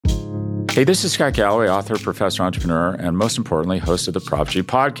Hey, this is Scott Galloway, author, professor, entrepreneur, and most importantly, host of the Prop G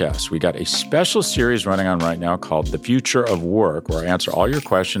podcast. We got a special series running on right now called The Future of Work, where I answer all your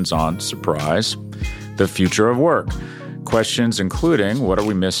questions on, surprise, the future of work. Questions including, what are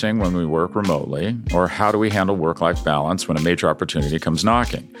we missing when we work remotely? Or how do we handle work-life balance when a major opportunity comes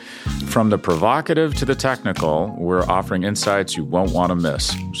knocking? From the provocative to the technical, we're offering insights you won't want to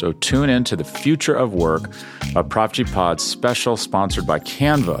miss. So tune in to The Future of Work, a Prop G Pod special sponsored by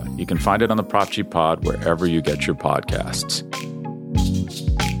Canva. You can find it on the Prop G Pod wherever you get your podcasts.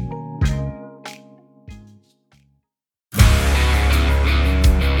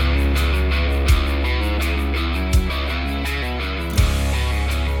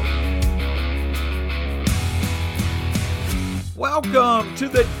 Welcome to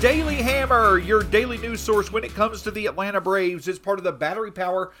the Daily Hammer, your daily news source when it comes to the Atlanta Braves. It's part of the Battery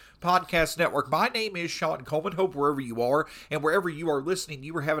Power Podcast Network. My name is Sean Coleman. Hope wherever you are and wherever you are listening,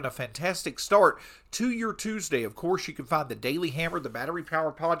 you are having a fantastic start to your Tuesday. Of course, you can find the Daily Hammer, the Battery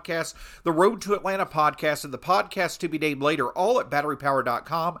Power Podcast, the Road to Atlanta Podcast, and the podcast to be named later, all at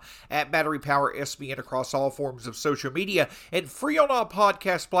batterypower.com, at Battery Power SBN across all forms of social media, and free on all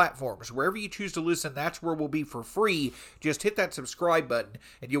podcast platforms. Wherever you choose to listen, that's where we'll be for free. Just hit that subscribe button,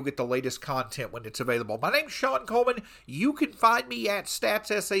 and you'll get the latest content when it's available. My name's Sean Coleman. You can find me at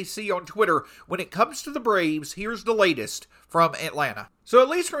StatsSAC on Twitter. When it comes to the Braves, here's the latest from Atlanta. So at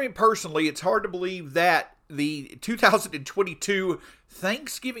least for me personally, it's hard to believe that the 2022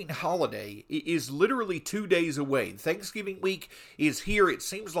 Thanksgiving holiday is literally 2 days away. Thanksgiving week is here. It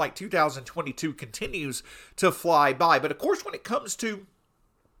seems like 2022 continues to fly by. But of course, when it comes to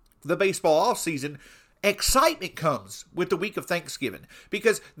the baseball offseason, excitement comes with the week of Thanksgiving,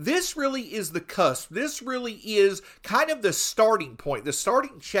 because this really is the cusp. This really is kind of the starting point, the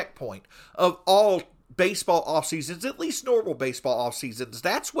starting checkpoint of all baseball off seasons, at least normal baseball off seasons.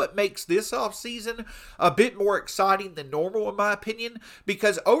 That's what makes this off season a bit more exciting than normal, in my opinion,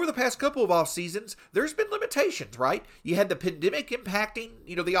 because over the past couple of off seasons, there's been limitations, right? You had the pandemic impacting,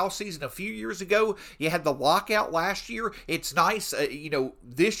 the off season a few years ago. You had the lockout last year. It's nice,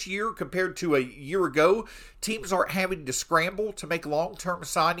 this year compared to a year ago, teams aren't having to scramble to make long-term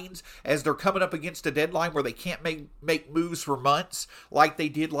signings as they're coming up against a deadline where they can't make moves for months like they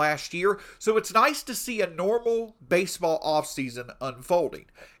did last year. So it's nice to see a normal baseball offseason unfolding.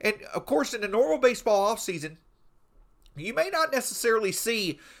 And of course, in a normal baseball offseason, you may not necessarily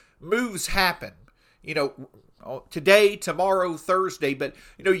see moves happen, today, tomorrow, Thursday, but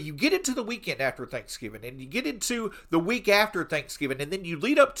you get into the weekend after Thanksgiving, and you get into the week after Thanksgiving, and then you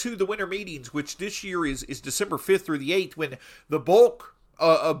lead up to the winter meetings, which this year is December 5th through the 8th, when the bulk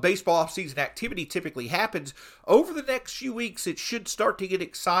of baseball offseason activity typically happens. Over the next few weeks, it should start to get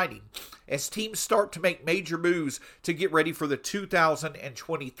exciting as teams start to make major moves to get ready for the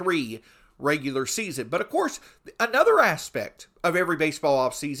 2023 regular season. But of course, another aspect of every baseball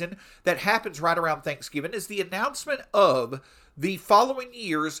offseason that happens right around Thanksgiving is the announcement of the following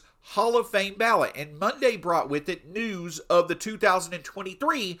year's Hall of Fame ballot. And Monday brought with it news of the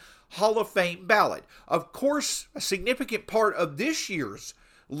 2023 Hall of Fame ballot. Of course, a significant part of this year's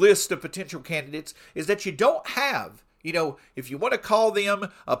list of potential candidates is that you don't have, if you want to call them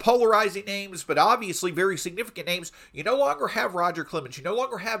polarizing names, but obviously very significant names, you no longer have Roger Clemens. You no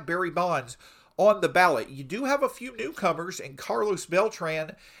longer have Barry Bonds on the ballot. You do have a few newcomers in Carlos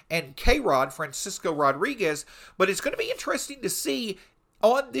Beltran and K-Rod, Francisco Rodriguez, but it's going to be interesting to see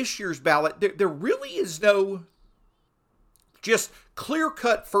on this year's ballot. There really is no just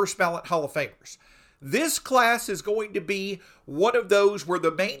clear-cut first ballot Hall of Famers. This class is going to be one of those where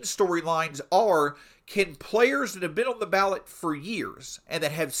the main storylines are, can players that have been on the ballot for years and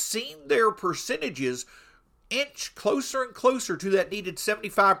that have seen their percentages inch closer and closer to that needed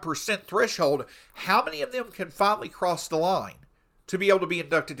 75% threshold, how many of them can finally cross the line to be able to be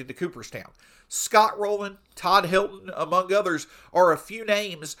inducted into Cooperstown? Scott Rowland, Todd Hilton, among others, are a few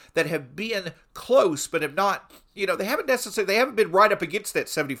names that have been close, but have not, they haven't been right up against that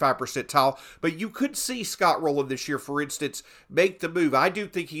 75 percentile, but you could see Scott Rowland this year, for instance, make the move. I do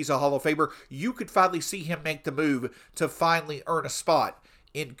think he's a Hall of Famer. You could finally see him make the move to finally earn a spot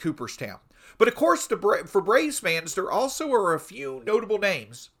in Cooperstown. But of course, for Braves fans, there also are a few notable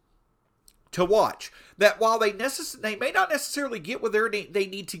names to watch that while they may not necessarily get what they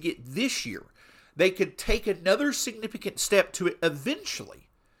need to get this year, they could take another significant step to eventually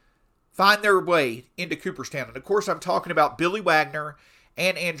find their way into Cooperstown. And of course, I'm talking about Billy Wagner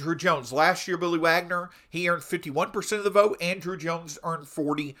and Andrew Jones. Last year, Billy Wagner, he earned 51% of the vote. Andrew Jones earned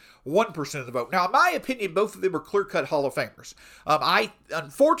 41% of the vote. Now, in my opinion, both of them are clear-cut Hall of Famers. I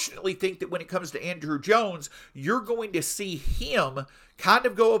unfortunately think that when it comes to Andrew Jones, you're going to see him kind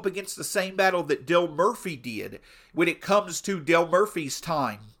of go up against the same battle that Dale Murphy did when it comes to Dale Murphy's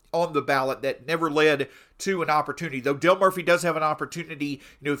time on the ballot that never led to an opportunity. Though Dale Murphy does have an opportunity,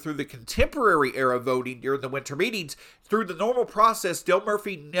 through the contemporary era voting during the winter meetings, through the normal process, Dale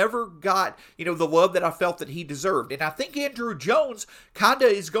Murphy never got, the love that I felt that he deserved. And I think Andrew Jones kind of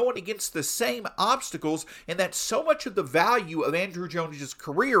is going against the same obstacles, and that so much of the value of Andrew Jones's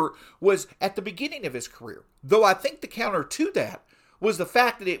career was at the beginning of his career. Though I think the counter to that was the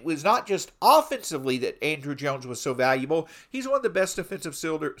fact that it was not just offensively that Andrew Jones was so valuable. He's one of the best defensive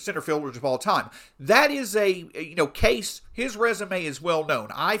center fielders of all time. That is a case. His resume is well known.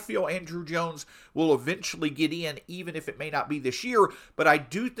 I feel Andrew Jones will eventually get in, even if it may not be this year. But I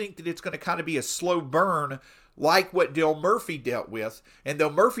do think that it's going to kind of be a slow burn, like what Dale Murphy dealt with. And though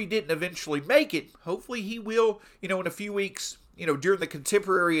Murphy didn't eventually make it, hopefully he will, in a few weeks, during the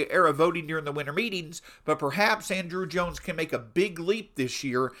contemporary era voting during the winter meetings. But perhaps Andrew Jones can make a big leap this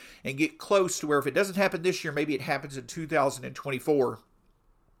year and get close to where, if it doesn't happen this year, maybe it happens in 2024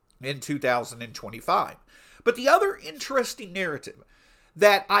 and 2025. But the other interesting narrative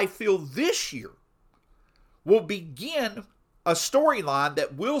that I feel this year will begin a storyline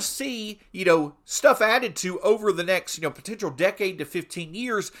that we'll see, stuff added to over the next, potential decade to 15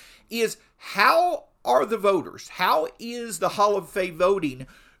 years is how are the voters, how is the Hall of Fame voting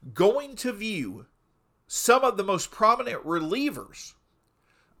going to view some of the most prominent relievers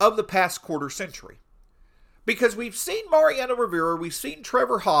of the past quarter century? Because we've seen Mariano Rivera, we've seen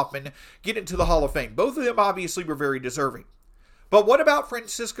Trevor Hoffman get into the Hall of Fame. Both of them obviously were very deserving. But what about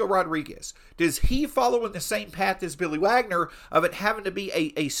Francisco Rodriguez? Does he follow in the same path as Billy Wagner of it having to be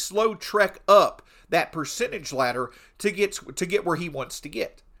a slow trek up that percentage ladder to get where he wants to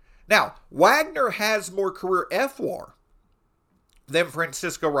get? Now, Wagner has more career FWAR than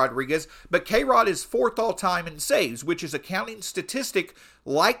Francisco Rodriguez, but K-Rod is fourth all-time in saves, which is a counting statistic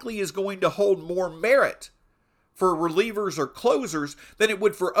likely is going to hold more merit for relievers or closers than it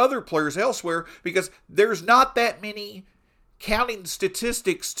would for other players elsewhere, because there's not that many counting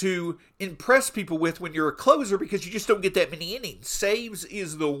statistics to impress people with when you're a closer, because you just don't get that many innings. Saves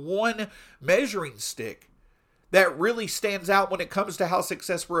is the one measuring stick that really stands out when it comes to how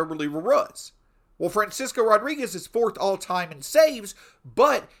successful a reliever was. Well, Francisco Rodriguez is fourth all-time in saves,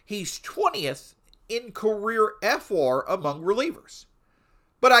 but he's 20th in career FWAR among relievers.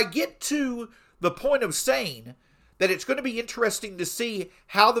 But I get to the point of saying that it's going to be interesting to see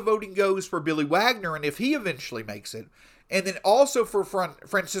how the voting goes for Billy Wagner and if he eventually makes it. And then also for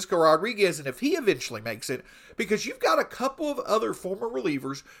Francisco Rodriguez, and if he eventually makes it, because you've got a couple of other former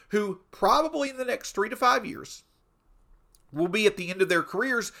relievers who probably in the next 3 to 5 years will be at the end of their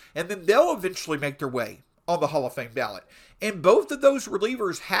careers, and then they'll eventually make their way on the Hall of Fame ballot. And both of those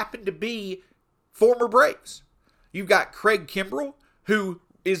relievers happen to be former Braves. You've got Craig Kimbrell, who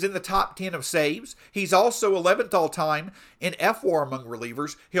is in the top 10 of saves. He's also 11th all-time in FWAR among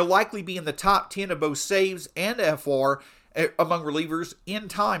relievers. He'll likely be in the top 10 of both saves and FWAR among relievers in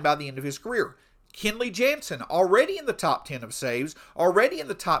time by the end of his career. Kenley Jansen, already in the top 10 of saves, already in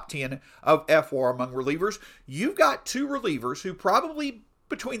the top 10 of FWAR among relievers. You've got two relievers who probably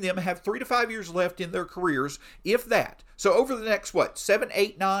between them have 3 to 5 years left in their careers, if that. So over the next, 7,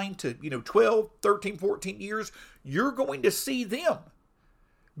 8, 9 to 12, 13, 14 years, you're going to see them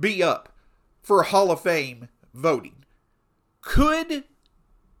be up for Hall of Fame voting. Could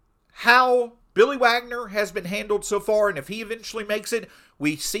how Billy Wagner has been handled so far, and if he eventually makes it,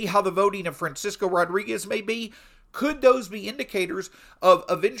 we see how the voting of Francisco Rodriguez may be. Could those be indicators of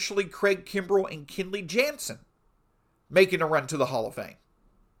eventually Craig Kimbrell and Kenley Jansen making a run to the Hall of Fame?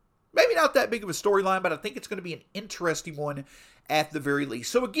 Maybe not that big of a storyline, but I think it's going to be an interesting one at the very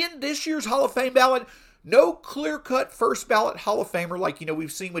least. So again, this year's Hall of Fame ballot, no clear-cut first ballot Hall of Famer like,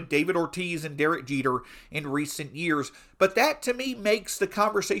 we've seen with David Ortiz and Derek Jeter in recent years. But that, to me, makes the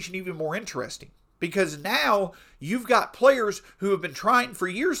conversation even more interesting. Because now you've got players who have been trying for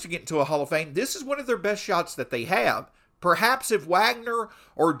years to get into a Hall of Fame. This is one of their best shots that they have. Perhaps if Wagner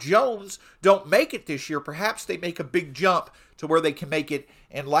or Jones don't make it this year, perhaps they make a big jump to where they can make it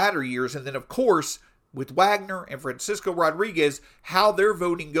in latter years. And then, of course, with Wagner and Francisco Rodriguez, how their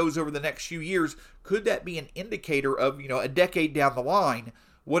voting goes over the next few years, could that be an indicator of, a decade down the line,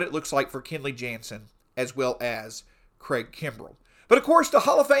 what it looks like for Kenley Jansen as well as Craig Kimbrell? But of course, the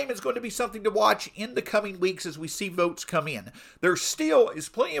Hall of Fame is going to be something to watch in the coming weeks as we see votes come in. There still is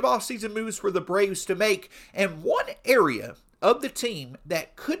plenty of offseason moves for the Braves to make, and one area of the team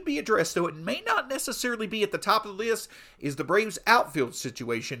that could be addressed, though it may not necessarily be at the top of the list, is the Braves' outfield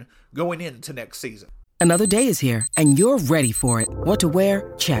situation going into next season. Another day is here, and you're ready for it. What to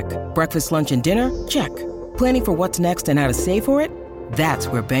wear? Check. Breakfast, lunch, and dinner? Check. Planning for what's next and how to save for it? That's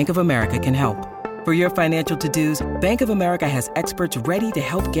where Bank of America can help. For your financial to-dos, Bank of America has experts ready to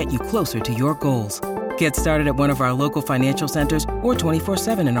help get you closer to your goals. Get started at one of our local financial centers or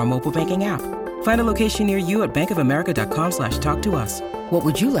 24/7 in our mobile banking app. Find a location near you at bankofamerica.com/talktous. What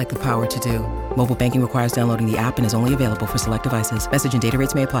would you like the power to do? Mobile banking requires downloading the app and is only available for select devices. Message and data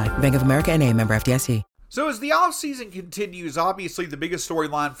rates may apply. Bank of America N.A., member FDIC. So as the offseason continues, obviously the biggest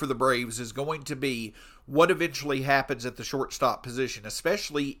storyline for the Braves is going to be what eventually happens at the shortstop position,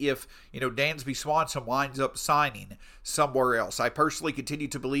 especially if, Dansby Swanson winds up signing somewhere else. I personally continue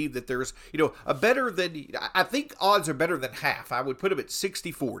to believe that there's, I think odds are better than half. I would put them at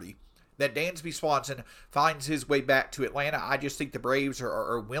 60-40. That Dansby Swanson finds his way back to Atlanta. I just think the Braves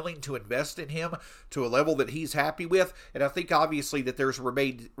are willing to invest in him to a level that he's happy with. And I think obviously that there's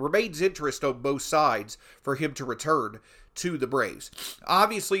remains interest on both sides for him to return to the Braves.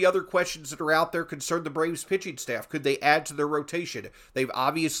 Obviously, other questions that are out there concern the Braves pitching staff. Could they add to their rotation? They've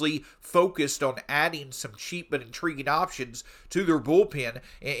obviously focused on adding some cheap but intriguing options to their bullpen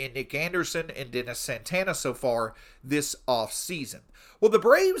in Nick Anderson and Dennis Santana so far this offseason. Well, the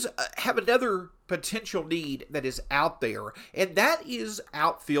Braves have another potential need that is out there, and that is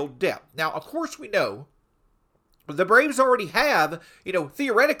outfield depth. Now, of course, we know the Braves already have,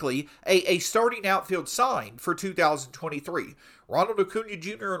 theoretically, a starting outfield signed for 2023. Ronald Acuna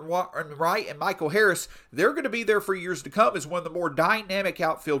Jr. and Wright and Michael Harris, they're going to be there for years to come as one of the more dynamic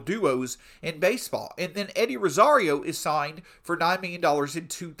outfield duos in baseball. And then Eddie Rosario is signed for $9 million in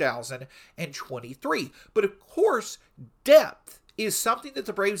 2023. But of course, depth is something that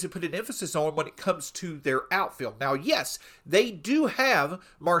the Braves have put an emphasis on when it comes to their outfield. Now, yes, they do have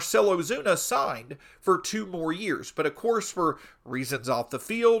Marcell Ozuna signed for 2 more years, but of course, for reasons off the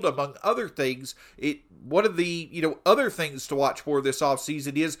field, among other things, one of the other things to watch for this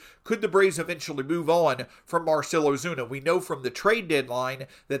offseason is, could the Braves eventually move on from Marcell Ozuna? We know from the trade deadline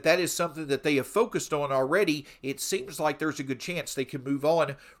that is something that they have focused on already. It seems like there's a good chance they can move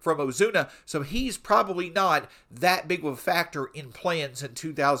on from Ozuna, so he's probably not that big of a factor in plans in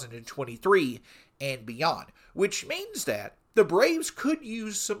 2023 and beyond, which means that the Braves could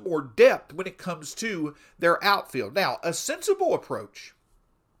use some more depth when it comes to their outfield. Now, a sensible approach,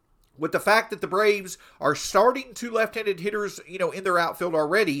 with the fact that the Braves are starting 2 left-handed hitters, in their outfield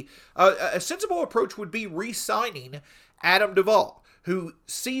already, a sensible approach would be re-signing Adam Duvall, who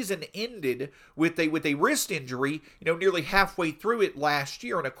season ended with a wrist injury, nearly halfway through it last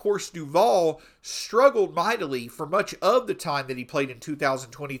year. And of course, Duvall struggled mightily for much of the time that he played in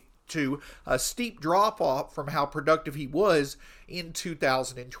 2022, a steep drop-off from how productive he was in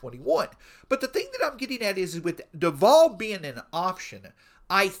 2021. But the thing that I'm getting at is, with Duvall being an option,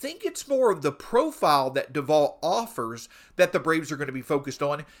 I think it's more of the profile that Duvall offers that the Braves are going to be focused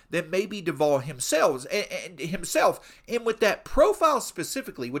on than maybe Duvall himself. And with that profile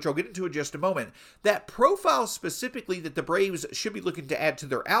specifically, which I'll get into in just a moment, that profile specifically that the Braves should be looking to add to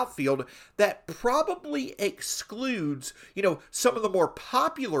their outfield, that probably excludes, some of the more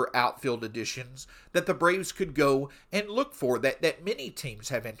popular outfield additions that the Braves could go and look for, that many teams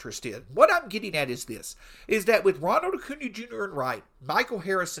have interest in. What I'm getting at is this, is that with Ronald Acuna Jr. in right, Michael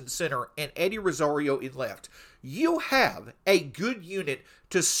Harris in center, and Eddie Rosario in left, you have a good unit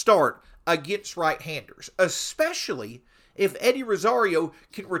to start against right-handers, especially if Eddie Rosario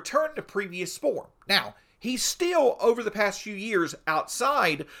can return to previous form. Now, he's still, over the past few years,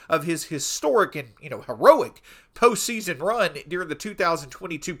 outside of his historic and, heroic postseason run during the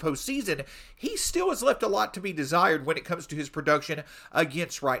 2022 postseason, he still has left a lot to be desired when it comes to his production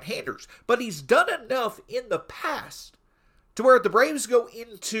against right-handers. But he's done enough in the past to where the Braves go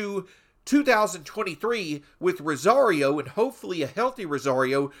into 2023 with Rosario, and hopefully a healthy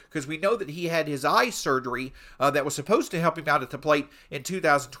Rosario, because we know that he had his eye surgery that was supposed to help him out at the plate in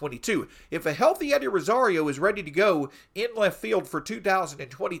 2022. If a healthy Eddie Rosario is ready to go in left field for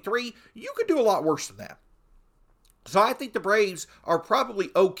 2023, you could do a lot worse than that. So I think the Braves are probably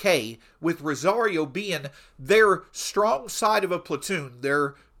okay with Rosario being their strong side of a platoon,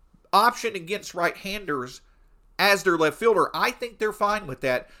 their option against right-handers as their left fielder. I think they're fine with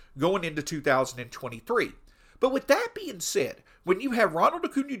that going into 2023. But with that being said, when you have Ronald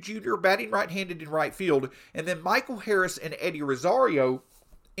Acuna Jr. batting right-handed in right field, and then Michael Harris and Eddie Rosario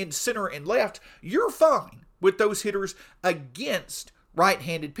in center and left, you're fine with those hitters against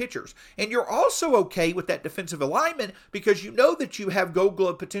right-handed pitchers. And you're also okay with that defensive alignment because you know that you have Gold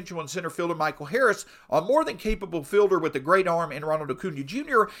Glove potential in center fielder Michael Harris, a more than capable fielder with a great arm in Ronald Acuna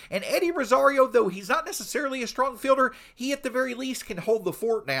Jr., and Eddie Rosario, though he's not necessarily a strong fielder, he at the very least can hold the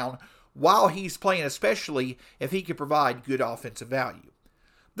fort down while he's playing, especially if he can provide good offensive value.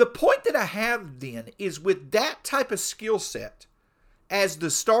 The point that I have then is with that type of skill set, as the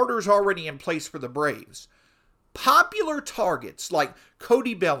starters already in place for the Braves, popular targets like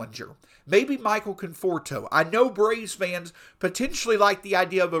Cody Bellinger, maybe Michael Conforto. I know Braves fans potentially like the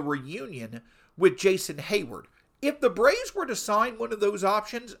idea of a reunion with Jason Heyward. If the Braves were to sign one of those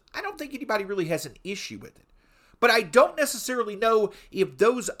options, I don't think anybody really has an issue with it. But I don't necessarily know if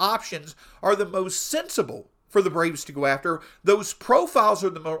those options are the most sensible for the Braves to go after. Those profiles are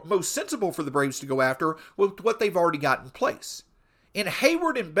the most sensible for the Braves to go after with what they've already got in place. In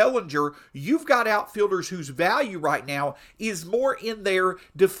Heyward and Bellinger, you've got outfielders whose value right now is more in their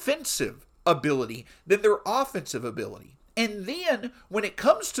defensive ability than their offensive ability. And then, when it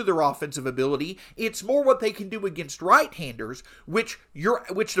comes to their offensive ability, it's more what they can do against right-handers, which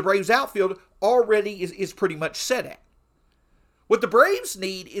the Braves outfield already is pretty much set at. What the Braves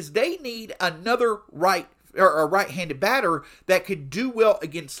need is they need another right-handed batter that could do well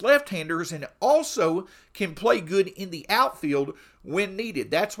against left-handers and also can play good in the outfield when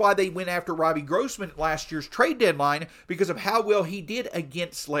needed. That's why they went after Robbie Grossman at last year's trade deadline, because of how well he did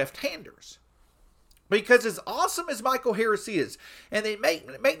against left-handers. Because as awesome as Michael Harris is, and they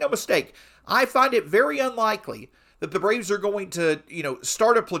make no mistake, I find it very unlikely that the Braves are going to,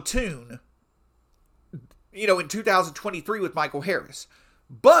 start a platoon, in 2023 with Michael Harris.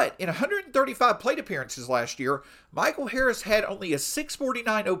 But in 135 plate appearances last year, Michael Harris had only a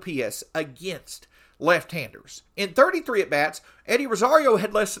 649 OPS against left-handers. In 33 at-bats, Eddie Rosario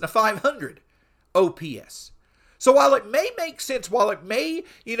had less than a 500 OPS. So while it may make sense, while it may,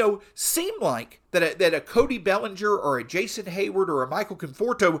 seem like that a Cody Bellinger or a Jason Heyward or a Michael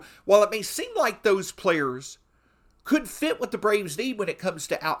Conforto, while it may seem like those players could fit what the Braves need when it comes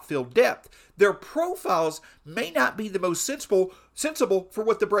to outfield depth, their profiles may not be the most sensible for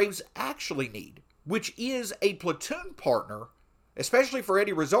what the Braves actually need, which is a platoon partner, especially for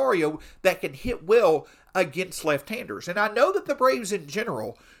Eddie Rosario, that can hit well against left-handers. And I know that the Braves in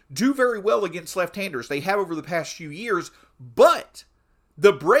general do very well against left-handers. They have over the past few years, but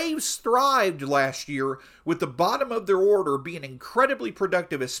the Braves thrived last year with the bottom of their order being incredibly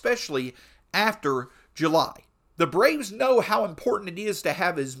productive, especially after July. The Braves know how important it is to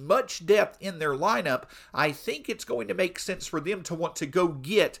have as much depth in their lineup. I think it's going to make sense for them to want to go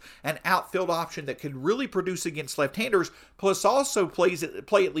get an outfield option that can really produce against left-handers, plus also play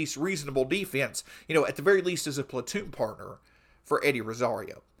at least reasonable defense, at the very least as a platoon partner for Eddie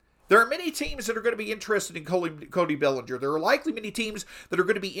Rosario. There are many teams that are going to be interested in Cody Bellinger. There are likely many teams that are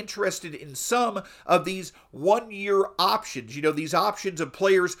going to be interested in some of these one-year options. These options of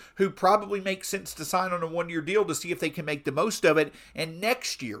players who probably make sense to sign on a one-year deal to see if they can make the most of it and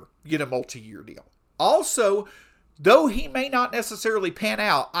next year get a multi-year deal. Also, though he may not necessarily pan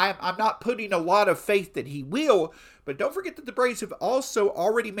out, I'm not putting a lot of faith that he will, but don't forget that the Braves have also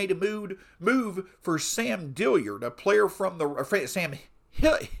already made a move for Sam Hilliard, a player from Sam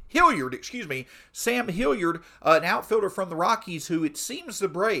Hilliard, an outfielder from the Rockies who it seems the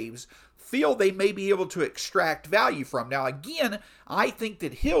Braves feel they may be able to extract value from. Now, again, I think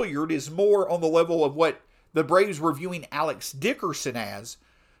that Hilliard is more on the level of what the Braves were viewing Alex Dickerson as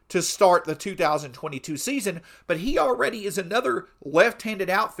to start the 2022 season, but he already is another left-handed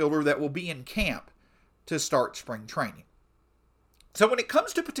outfielder that will be in camp to start spring training. So when it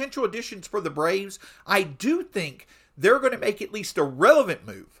comes to potential additions for the Braves, I do think they're going to make at least a relevant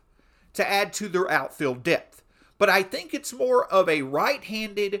move to add to their outfield depth. But I think it's more of a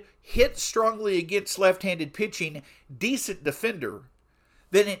right-handed, hit strongly against left-handed pitching, decent defender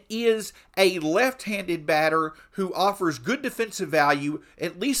than it is a left-handed batter who offers good defensive value,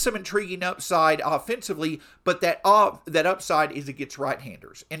 at least some intriguing upside offensively, but that upside is against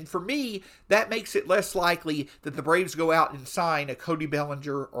right-handers. And for me, that makes it less likely that the Braves go out and sign a Cody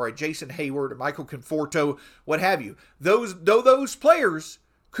Bellinger or a Jason Heyward or Michael Conforto, what have you. Those players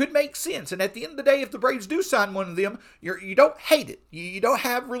could make sense. And at the end of the day, if the Braves do sign one of them, you don't hate it. You don't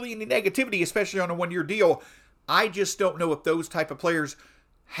have really any negativity, especially on a one-year deal. I just don't know if those type of players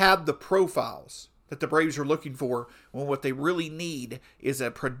have the profiles that the Braves are looking for when what they really need is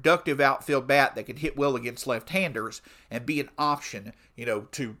a productive outfield bat that can hit well against left-handers and be an option,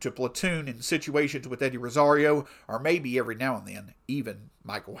 to platoon in situations with Eddie Rosario or maybe every now and then even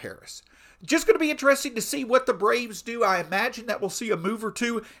Michael Harris. Just going to be interesting to see what the Braves do. I imagine that we'll see a move or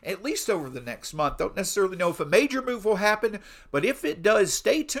two, at least over the next month. Don't necessarily know if a major move will happen, but if it does,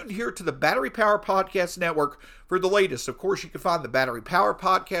 stay tuned here to the Battery Power Podcast Network for the latest. Of course, you can find the Battery Power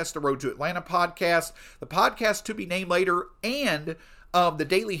Podcast, the Road to Atlanta podcast, the podcast to be named later, and the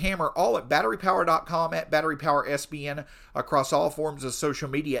Daily Hammer, all at batterypower.com, at batterypowersbn, across all forms of social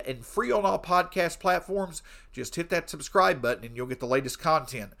media, and free on all podcast platforms. Just hit that subscribe button and you'll get the latest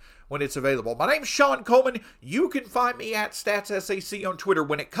content when it's available. My name's Sean Coleman. You can find me at StatsSAC on Twitter.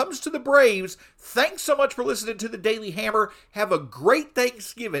 When it comes to the Braves, thanks so much for listening to the Daily Hammer. Have a great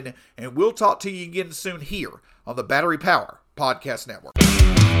Thanksgiving, and we'll talk to you again soon here on the Battery Power Podcast Network.